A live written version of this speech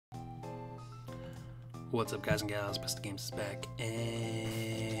What's up, guys and gals? bestatgames is back,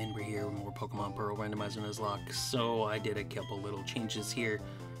 and we're here with more Pokemon Pearl Randomizer Nuzlocke. So I did a couple little changes here.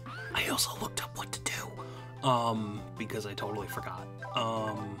 I also looked up what to do, because I totally forgot.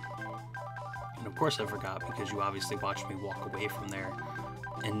 And of course I forgot because you obviously watched me walk away from there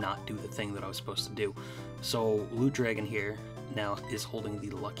and not do the thing that I was supposed to do. So Loot Dragon here now is holding the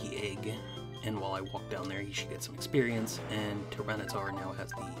lucky egg, and while I walk down there he should get some experience, and Tyranitar now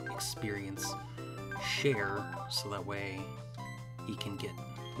has the experience share, so that way he can get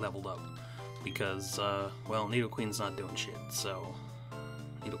leveled up, because well, Nidoqueen's not doing shit, so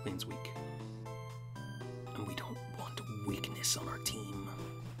Nidoqueen's weak, and we don't want weakness on our team.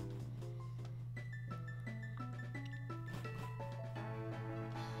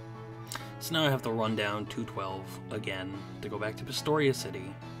 So now I have to run down 212 again to go back to Pistoria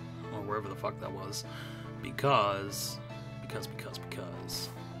City, or wherever the fuck that was, because,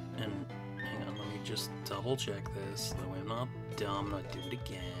 and hang on, let me just double check this, that way I'm not dumb, not do it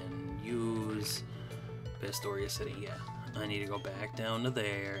again. Use Pistoria City, yeah. I need to go back down to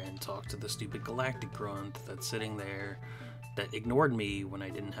there and talk to the stupid Galactic Grunt that's sitting there, that ignored me when I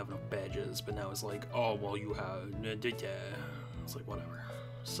didn't have enough badges, but now it's like, oh, well, you have, it's like, whatever.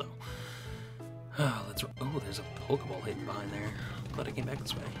 So, let's, oh, there's a Pokeball hidden behind there. Glad I came back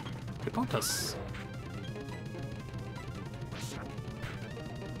this way. It poked us.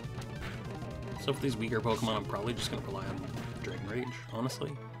 So for these weaker Pokemon, I'm probably just going to rely on Dragon Rage,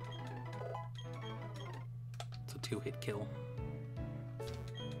 honestly. It's a 2-hit kill.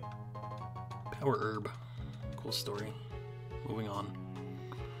 Power Herb. Cool story. Moving on.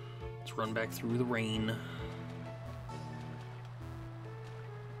 Let's run back through the rain.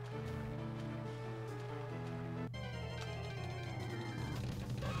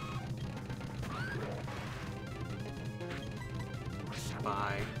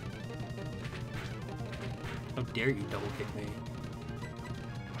 Bye. How dare you double kick me?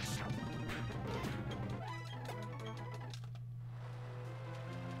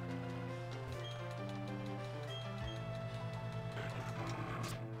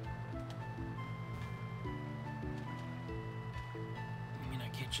 I mean, I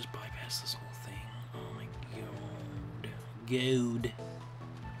can't just bypass this whole thing. Oh my god.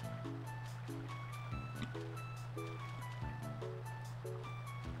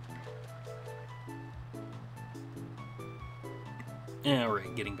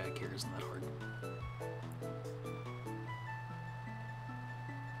 Alright, getting back here isn't that hard.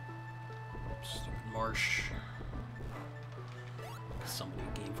 Stupid marsh. Somebody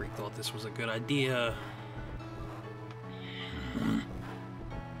at Game Freak thought this was a good idea.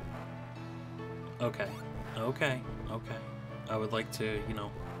 Okay. I would like to, you know,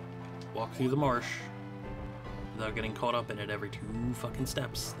 walk through the marsh without getting caught up in it every 2 fucking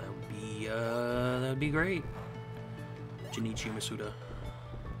steps. That would be great. Junichi Masuda.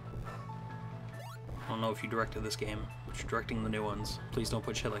 I don't know if you directed this game, but you're directing the new ones. Please don't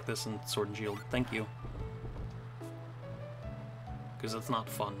put shit like this in Sword and Shield. Thank you. Because it's not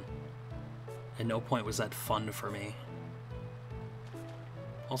fun. At no point was that fun for me.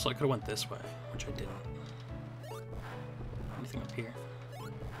 Also, I could have went this way, which I didn't. Anything up here?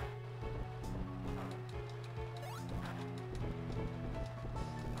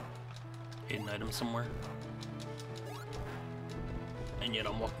 Hidden item somewhere? And yet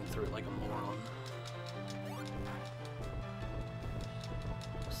I'm walking through it like a moron.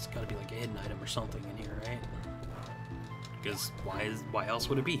 There's gotta be like a hidden item or something in here, right? Because why else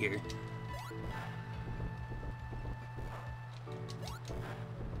would it be here?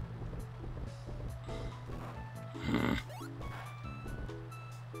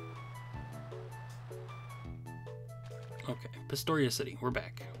 Okay, Pistoria City, we're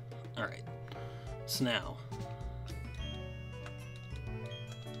back. Alright, so now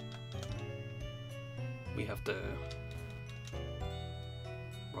we have to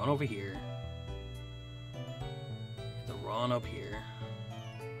run over here, run up here,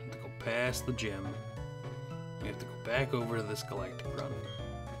 we have to go past the gym, we have to go back over to this Galactic Run.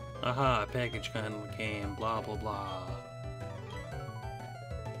 Aha, package kind of came, blah blah blah.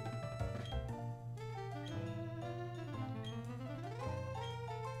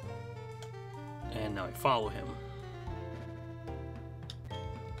 And now I follow him.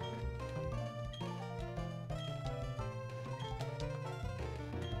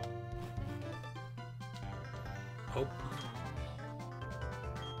 Hope.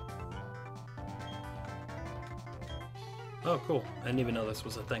 Oh, cool. I didn't even know this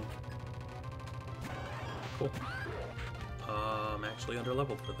was a thing. Cool. I'm actually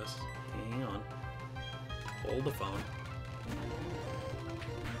underleveled for this. Hang on. Hold the phone.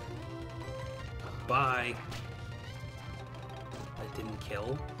 Bye. That didn't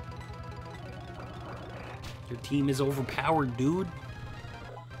kill. Your team is overpowered, dude.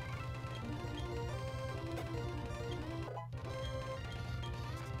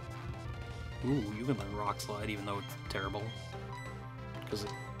 Ooh, you can learn Rock Slide even though it's terrible. Because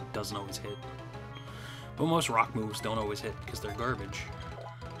it doesn't always hit. But most rock moves don't always hit because they're garbage.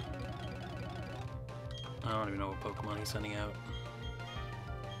 I don't even know what Pokemon he's sending out.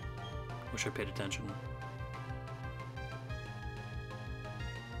 Wish I paid attention.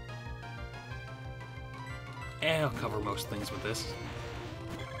 I'll cover most things with this.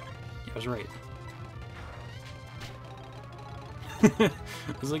 Yeah, I was right. I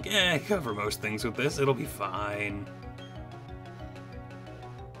was like, I cover most things with this. It'll be fine.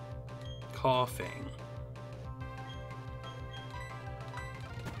 Coughing.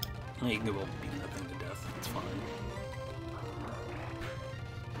 You can go beat that thing to death. It's fine.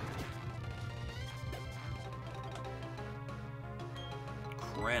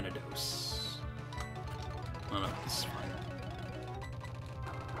 Granados. Oh no, this is fine.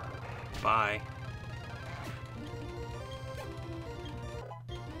 Bye.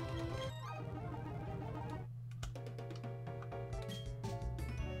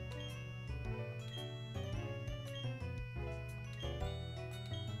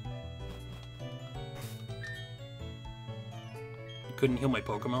 Couldn't heal my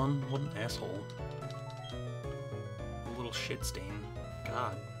Pokemon? What an asshole. A little shit stain.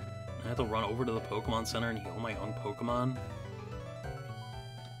 God. I have to run over to the Pokemon Center and heal my own Pokemon?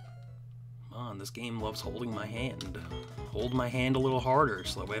 Come on, this game loves holding my hand. Hold my hand a little harder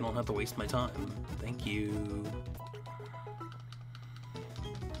so that way I don't have to waste my time. Thank you.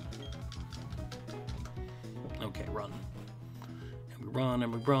 Okay, run. And we run,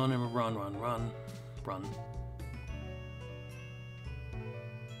 and we run, and we run, run, run, run.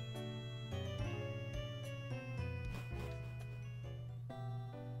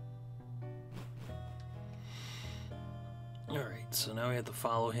 Alright, so now we have to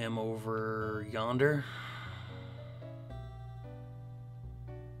follow him over yonder.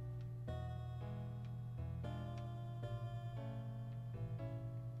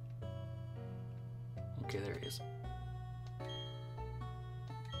 Okay, there he is.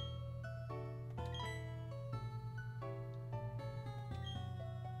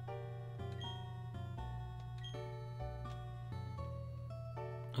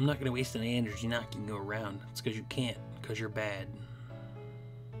 I'm not gonna waste any energy knocking you around. It's because you can't, because you're bad.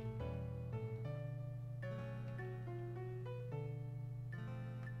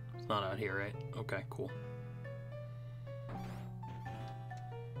 It's not out here, right? Okay, cool.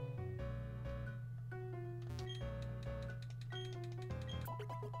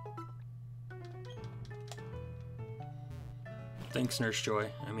 Thanks, Nurse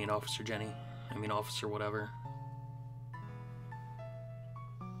Joy. I mean, Officer Jenny. I mean, Officer whatever.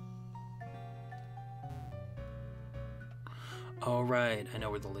 All right, I know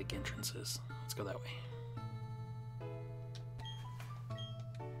where the lake entrance is. Let's go that way.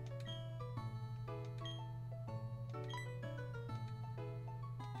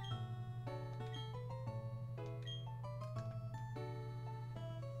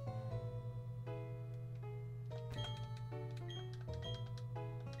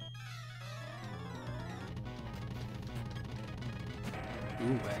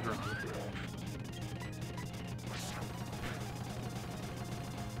 Ooh, aggro.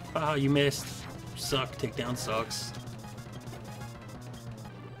 Ah, you missed. Suck. Takedown sucks.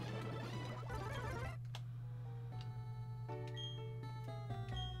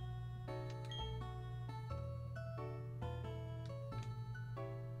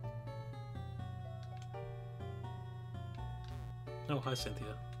 Oh, hi,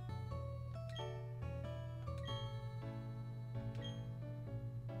 Cynthia.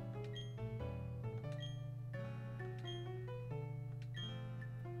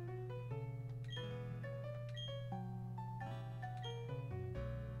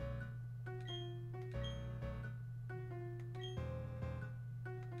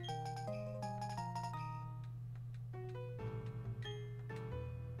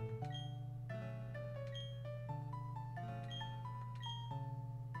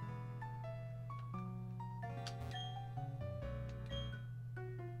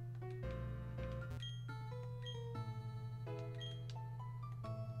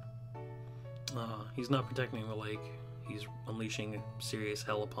 He's not protecting the lake. He's unleashing serious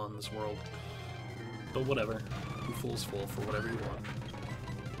hell upon this world. But whatever. You fool's fool for whatever you want.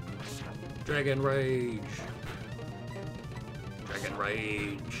 Dragon Rage! Dragon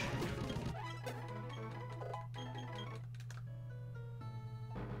Rage!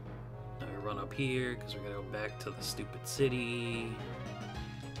 Now we run up here because we gotta go back to the stupid city.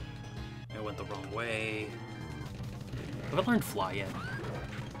 I went the wrong way. Have I learned fly yet?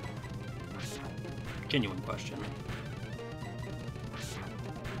 Genuine question.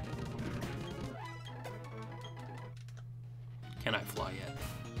 Can I fly yet?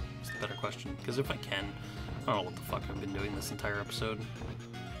 It's the better question. Because if I can, I don't know what the fuck I've been doing this entire episode.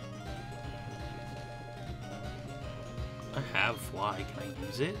 I have fly. Can I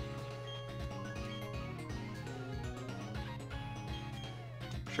use it?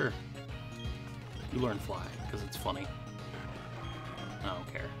 Sure. You learn fly, because it's funny. I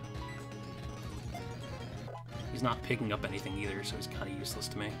don't care. He's not picking up anything either, so he's kind of useless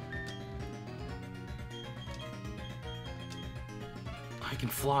to me. I can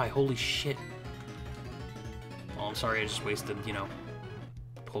fly, holy shit. Oh, I'm sorry, I just wasted, you know,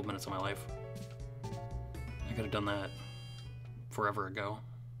 12 minutes of my life. I could have done that forever ago.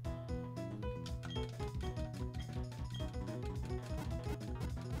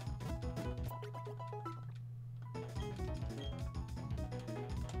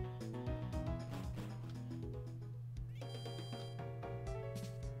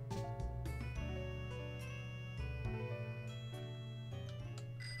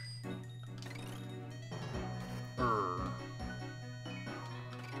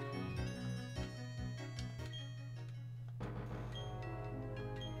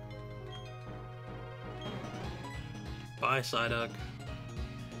 Bye, Psyduck.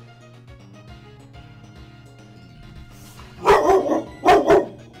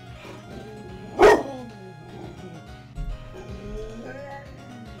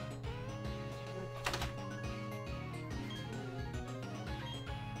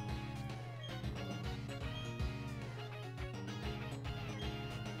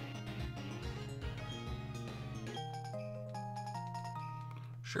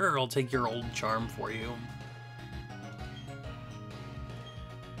 Sure, I'll take your old charm for you.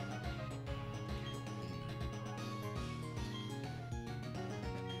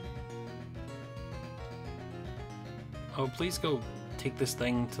 Oh, please go take this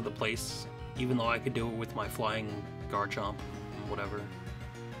thing to the place, even though I could do it with my flying Garchomp, whatever.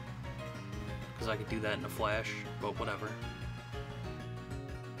 Because I could do that in a flash, but whatever.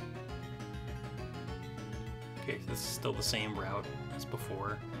 Okay, this is still the same route as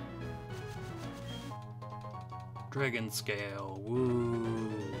before. Dragon Scale,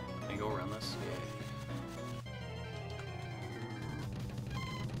 woo! Can I go around this? Yay.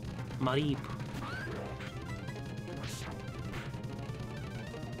 Mareep.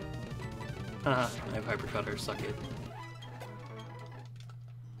 Haha, I have Hyper Cutter, suck it.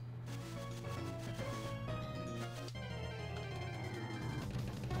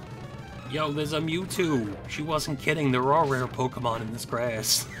 Yo, there's a Mewtwo! She wasn't kidding, there are rare Pokemon in this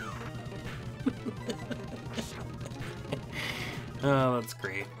grass. Oh, that's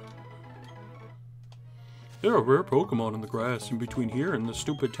great. There are rare Pokemon in the grass in between here and the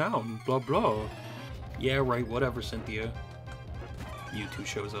stupid town, blah blah. Yeah, right, whatever, Cynthia. Mewtwo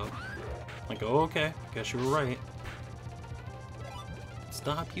shows up. Like, oh, okay, guess you were right.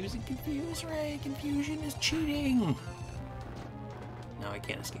 Stop using Confuse Ray! Confusion is cheating! Now I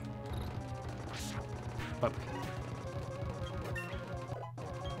can't escape. Bye-bye.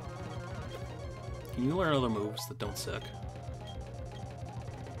 Can you learn other moves that don't suck?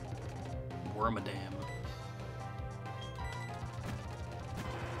 Wormadam.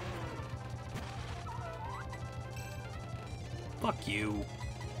 Fuck you.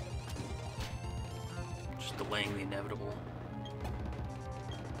 Just delaying the inevitable.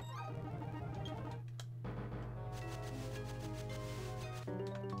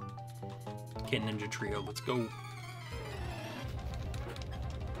 Kid Ninja Trio, let's go.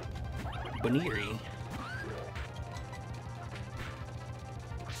 Baniri.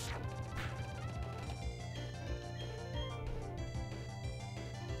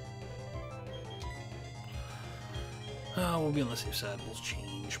 We'll be on the safe side. We'll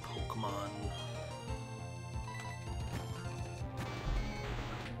change Pokemon.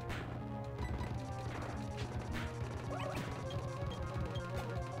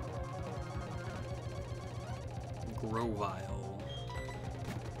 Grovyle.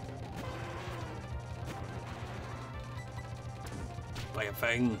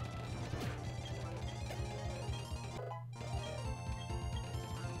 Fang.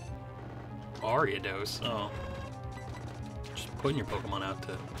 Ariados. Oh. Just putting your Pokemon out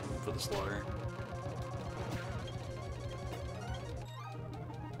for the slaughter.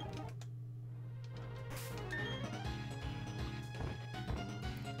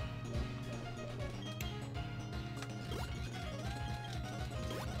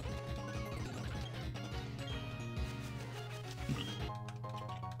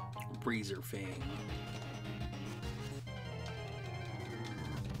 Freezer Fang.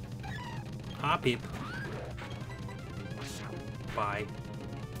 Hop Hip. Bye.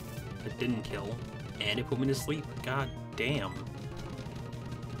 It didn't kill. And it put me to sleep. God damn.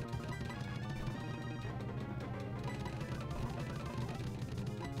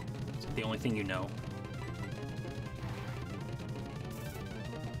 Is it the only thing you know?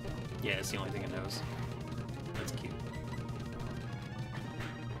 Yeah, it's the only thing it knows. That's cute.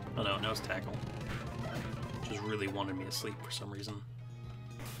 Oh no, it knows Tackle. Just really wanted me to sleep for some reason.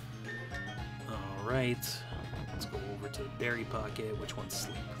 Alright. Let's go over to the berry pocket. Which one's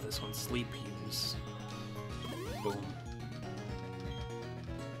sleep? This one's sleep. Use. Boom.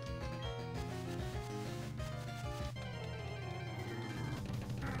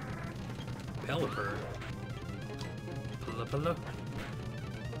 Pelipper. Pelipper.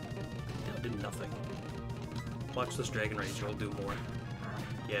 Did nothing. Watch this Dragon Rage, it'll do more.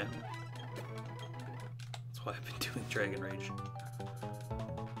 Yeah. That's why I've been doing Dragon Rage.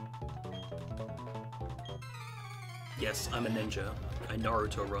 Yes, I'm a ninja. I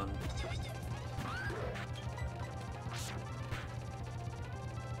Naruto run.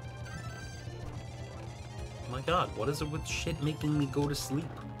 Oh my god, what is it with shit making me go to sleep?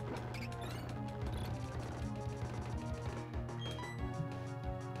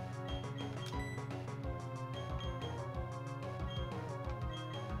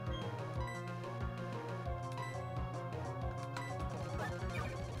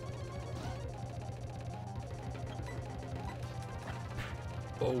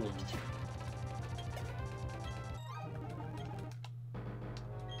 Boom.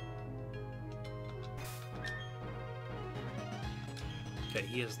 Okay,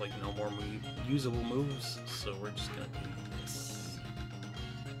 he has like no more usable moves, so we're just gonna do this.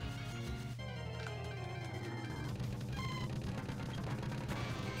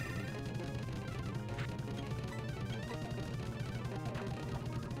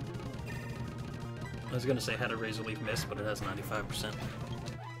 I was gonna say had a Razor Leaf miss, but it has 95%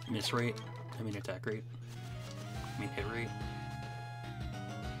 miss rate. I mean attack rate. I mean hit rate.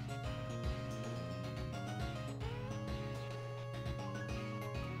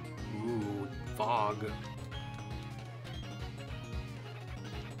 Ooh, fog.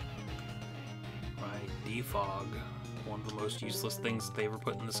 Right, defog. One of the most useless things that they ever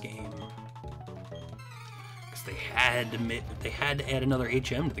put in this game. Because they had to add another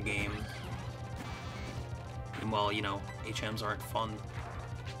HM to the game. And while, you know, HMs aren't fun,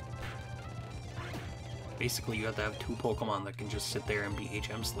 basically you have to have two Pokemon that can just sit there and be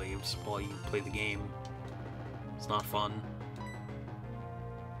HM slaves while you play the game. It's not fun.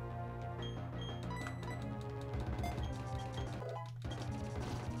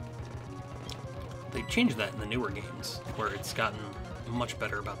 They changed that in the newer games, where it's gotten much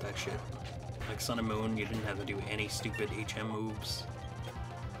better about that shit. Like Sun and Moon, you didn't have to do any stupid HM moves.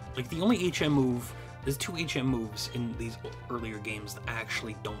 Like, the only HM move... There's two HM moves in these earlier games that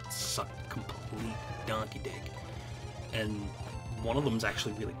actually don't suck complete donkey dick. And one of them's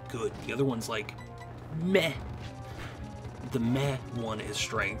actually really good. The other one's like, meh. The meh one is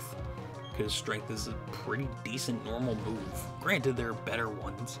Strength, because Strength is a pretty decent normal move. Granted, there are better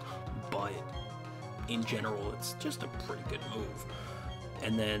ones, but in general, it's just a pretty good move.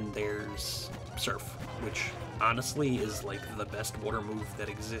 And then there's Surf, which honestly is like the best water move that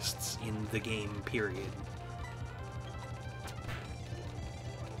exists in the game, period.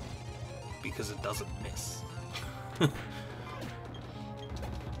 Because it doesn't miss. And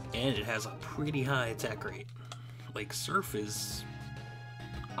it has a pretty high attack rate. Like, Surf is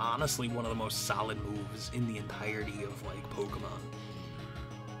honestly one of the most solid moves in the entirety of, like, Pokemon.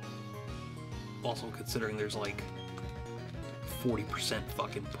 Also, considering there's like 40%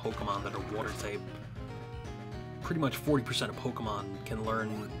 fucking Pokemon that are water type. Pretty much 40% of Pokemon can learn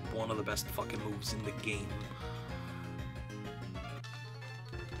one of the best fucking moves in the game.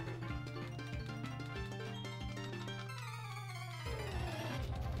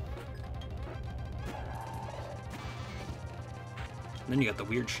 And then you got the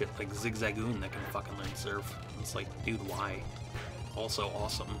weird shit like Zigzagoon that can fucking learn Surf. It's like, dude, why? Also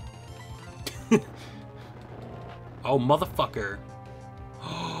awesome. Oh, motherfucker.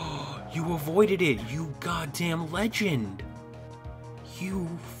 You avoided it, you goddamn legend. You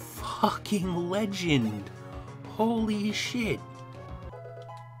fucking legend. Holy shit.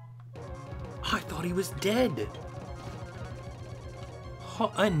 I thought he was dead.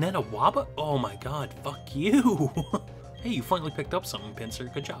 And then a Waba? Oh my god, fuck you. Hey, you finally picked up something,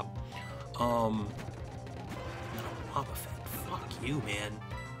 Pinsir. Good job. Wobbuffet. Fuck you, man.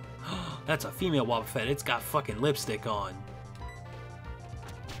 That's a female Wobbuffet. It's got fucking lipstick on.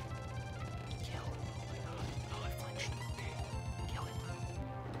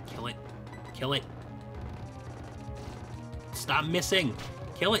 Kill it. Stop missing.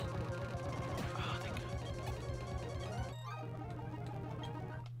 Kill it. Oh, thank God.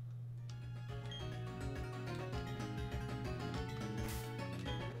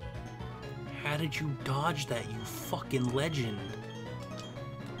 How did you dodge that, you fucking legend?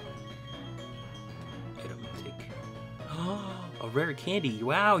 Hit him, take. A rare candy.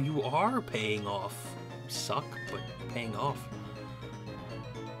 Wow, you are paying off. You suck, but you're paying off.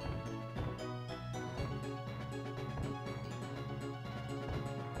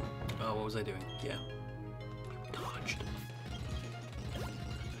 Oh, what was I doing? Yeah. Dodged.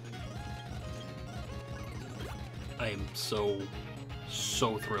 I am so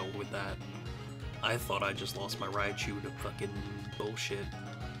thrilled with that. I thought I just lost my Raichu to fucking bullshit.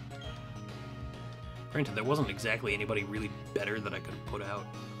 Granted, there wasn't exactly anybody really better that I could have put out.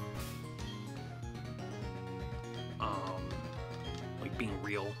 Like being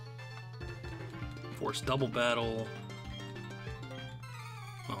real. Forced double battle.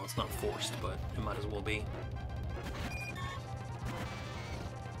 Well, it's not forced, but it might as well be.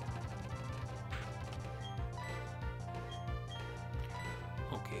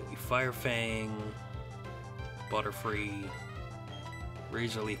 Okay, we Fire Fang, Butterfree,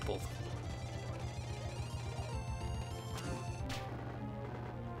 Razor Leaf, both.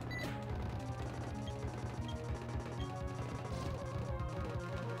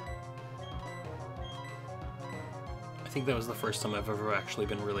 I think that was the first time I've ever actually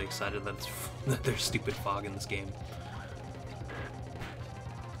been really excited that there's stupid fog in this game.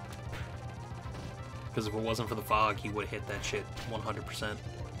 Because if it wasn't for the fog, he would have hit that shit 100%.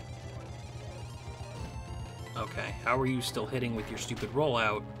 Okay, how are you still hitting with your stupid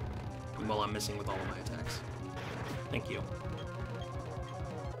rollout while I'm missing with all of my attacks? Thank you.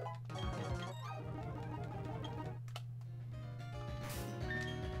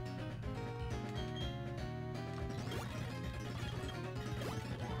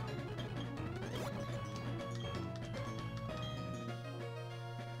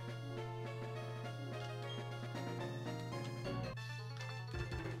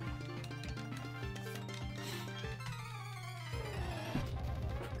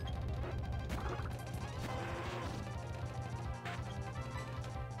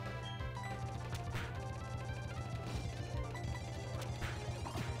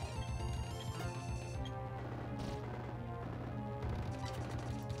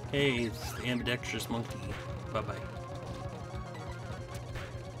 Hey, it's the ambidextrous monkey. Bye-bye.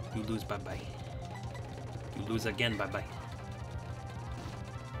 You lose, bye-bye. You lose again, bye-bye.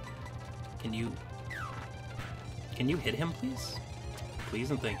 Can you hit him, please? Please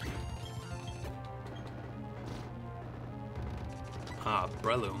and thank you. Ah,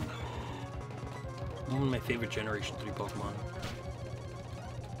 Breloom. One of my favorite Generation 3 Pokemon.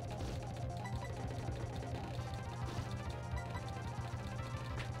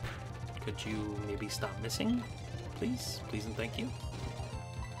 Could you maybe stop missing? Please? Please and thank you.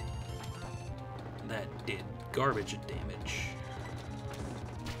 That did garbage damage.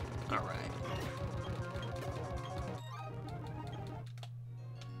 Alright.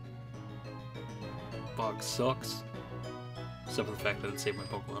 Fog sucks. Except for the fact that it saved my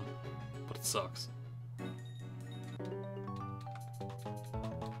Pokemon. But it sucks.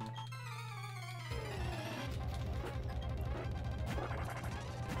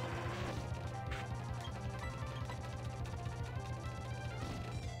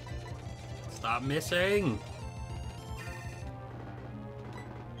 Stop missing!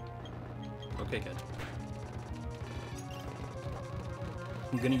 Okay, good.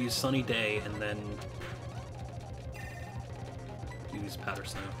 I'm gonna use Sunny Day and then use Powder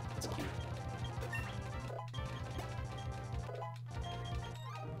Snow. That's cute.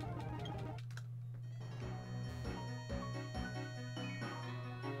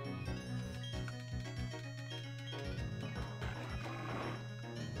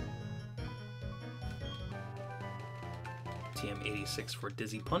 TM86 for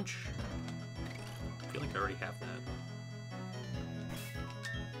Dizzy Punch. I feel like I already have that.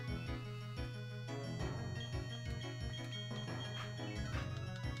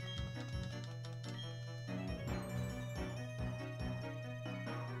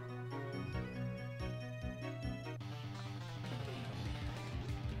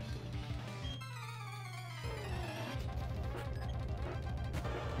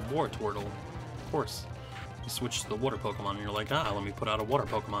 Wartortle, of course. You switch to the water Pokemon and you're like, ah, let me put out a water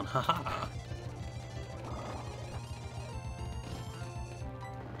Pokemon, haha.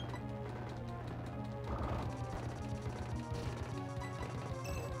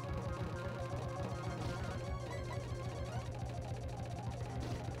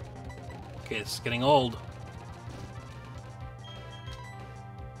 Okay, this is getting old.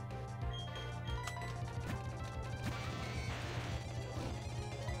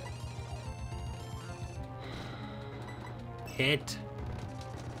 Hit.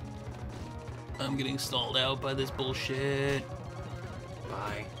 I'm getting stalled out by this bullshit.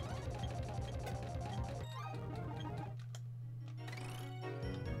 Bye.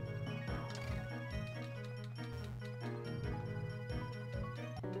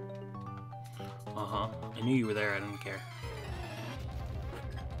 Uh-huh. I knew you were there, I didn't care.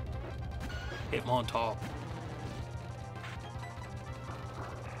 Hit him on top.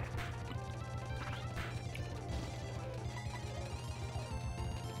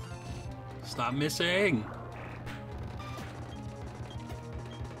 Stop missing!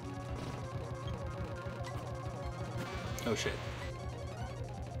 Oh shit.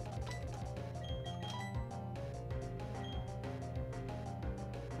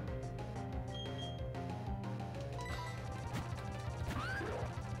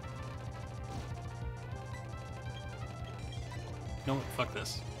 No, fuck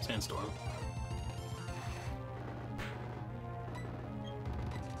this. Sandstorm.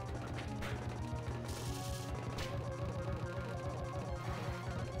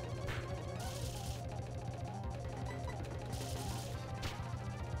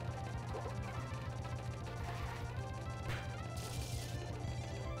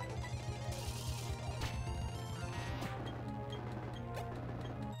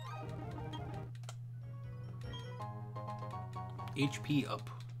 HP up.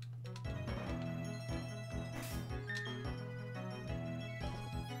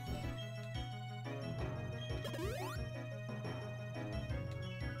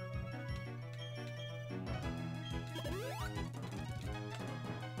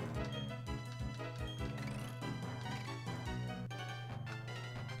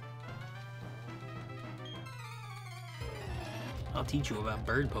 I'll teach you about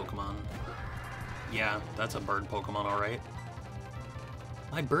bird Pokemon. Yeah, that's a bird Pokemon, alright.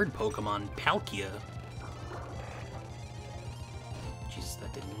 My bird Pokemon, Palkia. Jesus,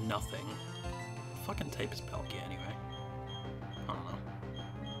 that did nothing. What fucking type is Palkia anyway? I don't know.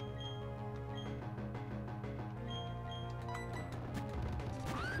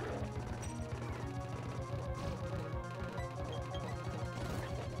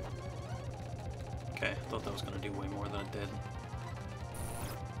 Okay, I thought that was gonna do way more than it did.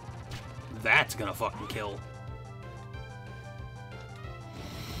 That's gonna fucking kill.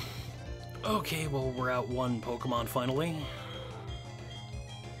 Okay, well, we're out one Pokemon finally.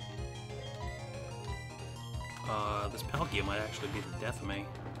 This Palkia might actually be the death of me.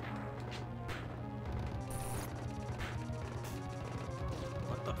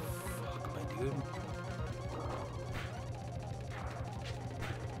 What the fuck, my dude?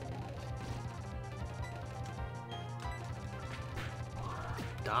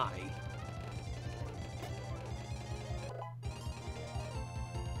 Die.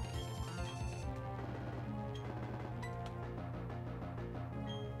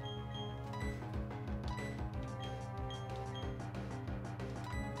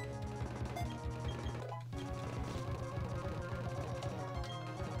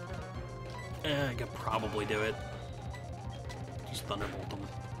 I could probably do it. Just Thunderbolt them.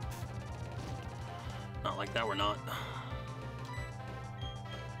 Not like that, we're not.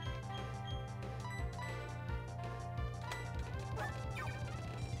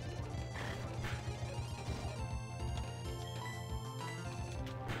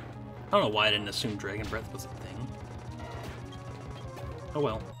 I don't know why I didn't assume Dragon Breath was a thing. Oh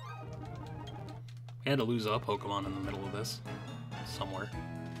well. We had to lose a Pokemon in the middle of this. Somewhere.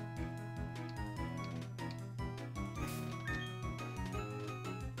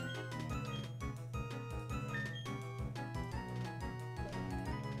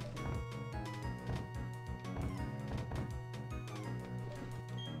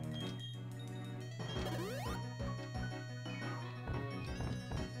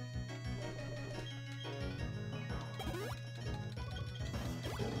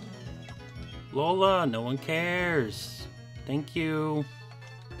 Lola, no one cares. Thank you.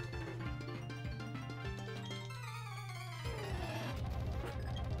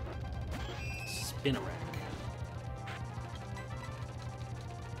 Spinarak.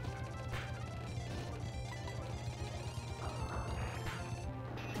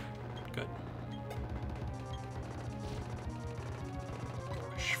 Good.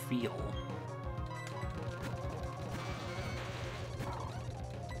 Spiel.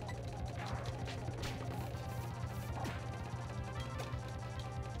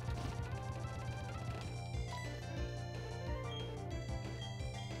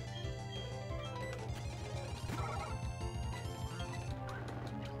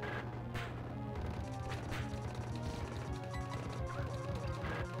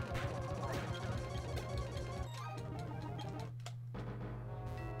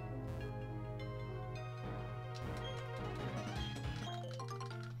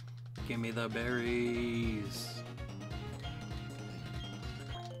 Give me the berries.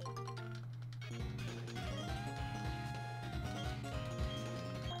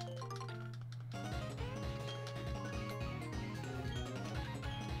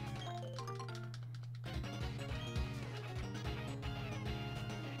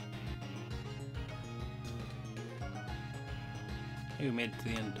 Hey, we made it to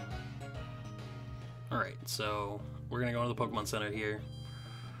the end. Alright, so we're gonna go to the Pokemon Center here.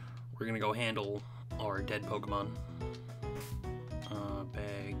 We're gonna go handle our dead Pokemon.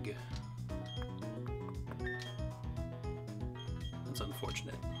 Bag. That's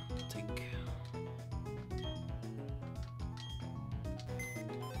unfortunate. Take.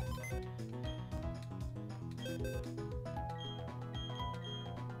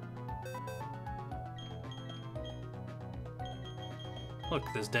 Look,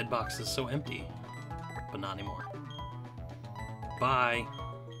 this dead box is so empty. But not anymore. Bye!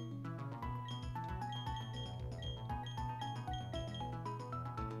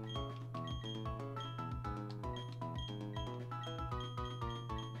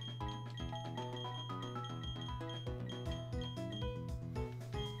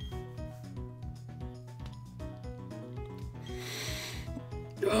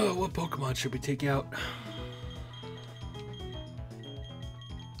 Oh, what Pokemon should we take out?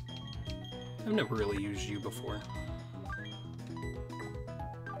 I've never really used you before.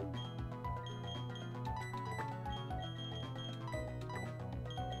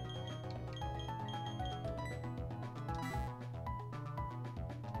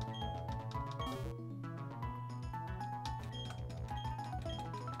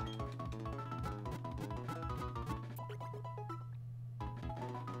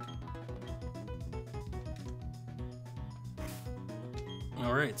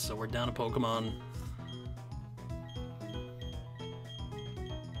 Alright, so we're down a Pokemon.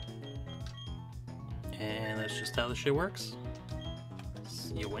 And that's just how this shit works.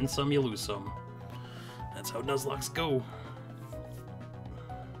 You win some, you lose some. That's how Nuzlocks go.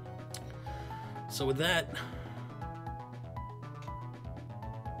 So with that,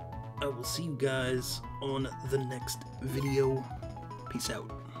 I will see you guys on the next video. Peace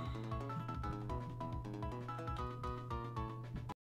out.